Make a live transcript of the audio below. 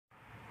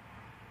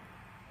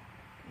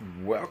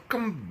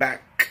Welcome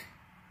back.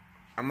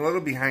 I'm a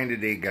little behind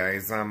today,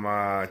 guys.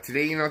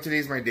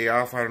 Today's my day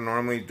off. I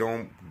normally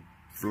don't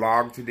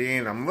vlog today,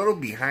 and I'm a little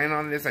behind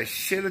on this. I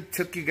should have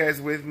took you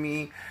guys with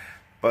me,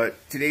 but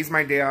today's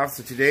my day off.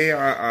 So today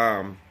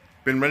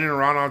been running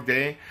around all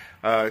day.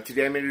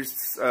 Today I made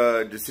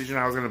a decision.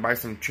 I was gonna buy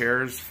some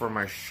chairs for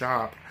my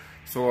shop.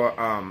 So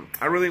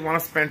I really want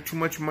to spend too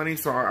much money,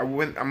 so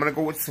I'm gonna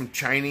go with some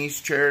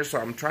Chinese chairs. So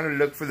I'm trying to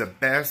look for the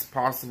best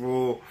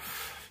possible,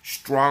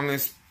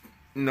 strongest,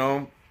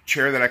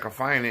 chair that I could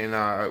find.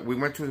 And we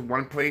went to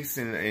one place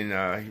in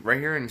right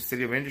here in the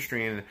City of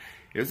Industry, and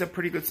it was a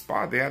pretty good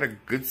spot. They had a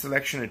good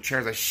selection of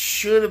chairs. I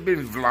should have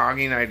been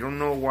vlogging. I don't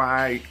know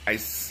why I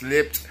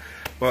slipped.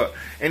 But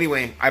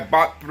anyway, I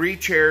bought 3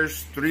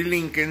 chairs, 3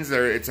 Lincolns.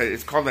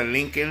 It's called a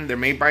Lincoln. They're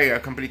made by a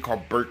company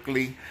called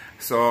Berkeley.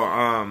 So,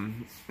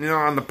 on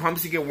the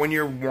pumps you get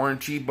 1-year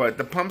warranty, but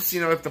the pumps,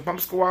 if the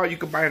pumps go out, you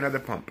could buy another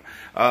pump.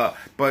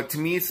 But to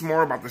me, it's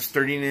more about the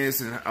sturdiness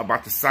and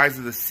about the size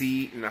of the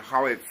seat and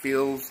how it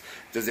feels.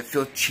 Does it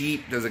feel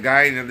cheap? Does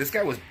this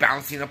guy was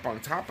bouncing up on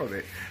top of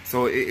it.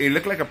 So it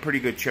looked like a pretty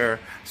good chair.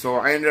 So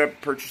I ended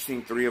up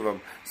purchasing 3 of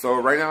them. So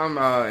right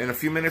now, in a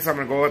few minutes, I'm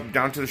going to go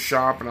down to the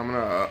shop and I'm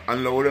going to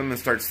unload them and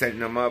start setting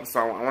them up. So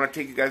I want to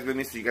take you guys with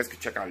me so you guys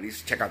can at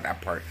least check out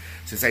that part,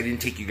 since I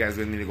didn't take you guys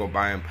with me to go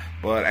buy them.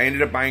 But I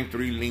ended up buying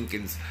 3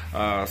 Lincolns.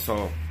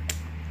 So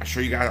I'll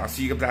show you guys. I'll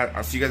see you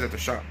guys at the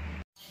shop.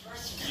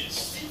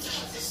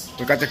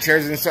 We got the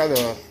chairs inside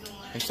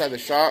the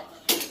shop.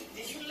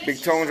 Big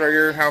Tone's right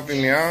here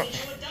helping me out.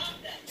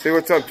 Say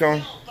what's up,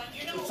 Tone.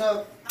 What's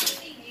up?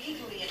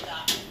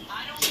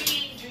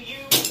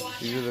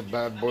 These are the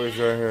bad boys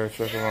right here.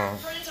 Check them out.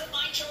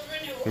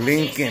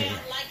 Lincoln.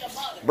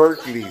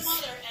 Berkeley's.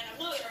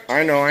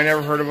 I know, I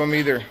never heard of them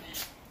either.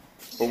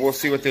 But we'll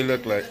see what they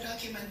look like.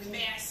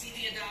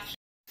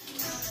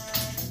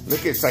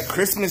 Look, it's like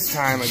Christmas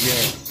time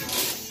again.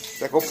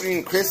 It's like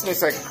opening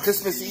Christmas, like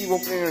Christmas Eve,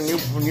 opening a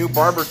new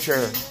barber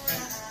chair.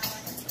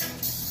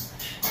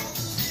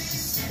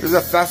 This is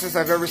the fastest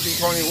I've ever seen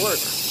Tony work.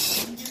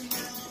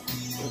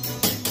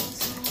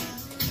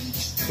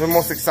 I'm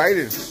most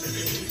excited.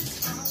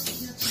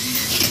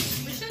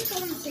 We should have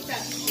told him to take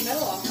that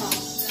metal off, huh?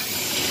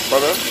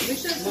 Brother? We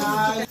should have told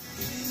him to take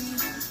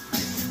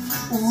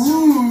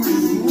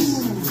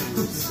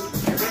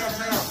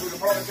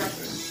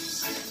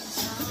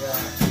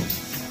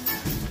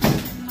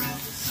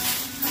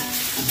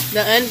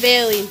the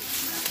unveiling.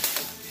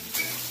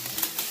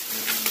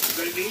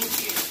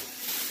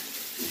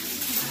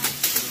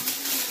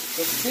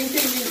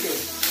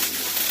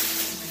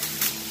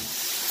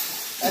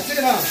 That's it,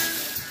 huh?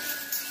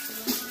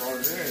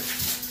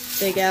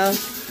 Big Al and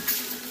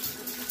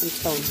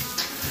Tone.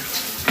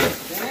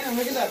 Damn,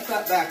 look at that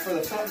flat back for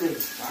the front room.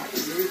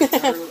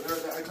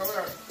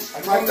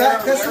 My fat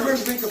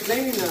customers been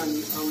complaining on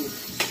me.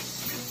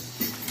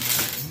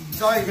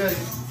 Sorry, guys.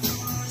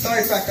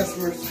 Sorry, fat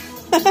customers.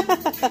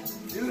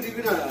 Dude,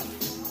 even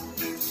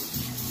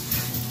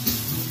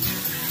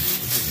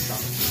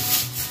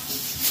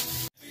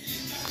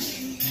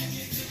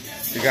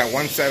We got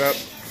 1 set up.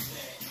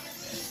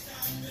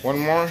 1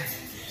 more.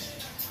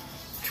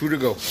 2 to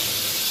go.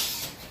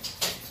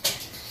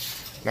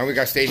 Now we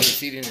got stadium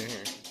seating in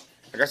here.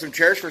 I got some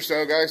chairs for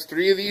sale, guys.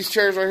 3 of these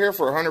chairs right here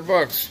for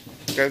 $100.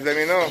 You guys let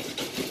me know.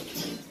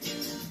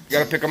 You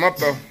gotta pick them up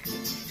though.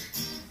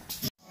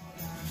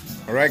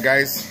 Alright,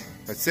 guys.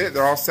 That's it.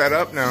 They're all set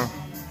up now.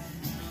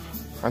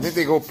 I think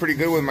they go pretty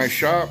good with my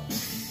shop.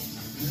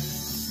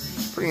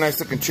 Pretty nice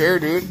looking chair,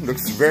 dude.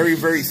 Looks very,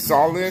 very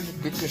solid.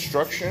 Good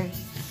construction.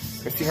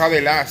 Let's see how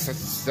they last.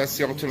 That's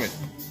the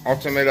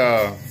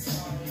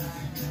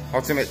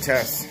ultimate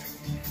test.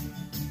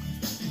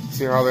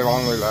 See how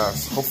long they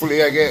last. Hopefully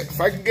if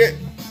I can get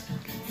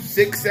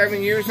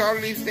 6-7 years out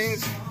of these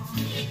things,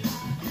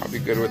 I'll be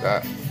good with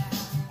that.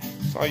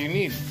 That's all you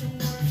need.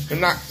 They're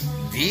not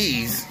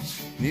these.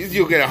 These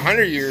you'll get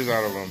 100 years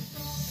out of them.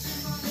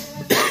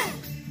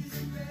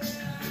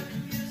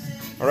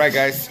 Alright,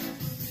 guys.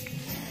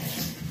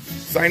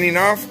 Signing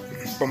off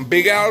from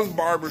Big Al's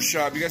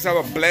Barbershop. You guys have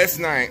a blessed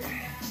night.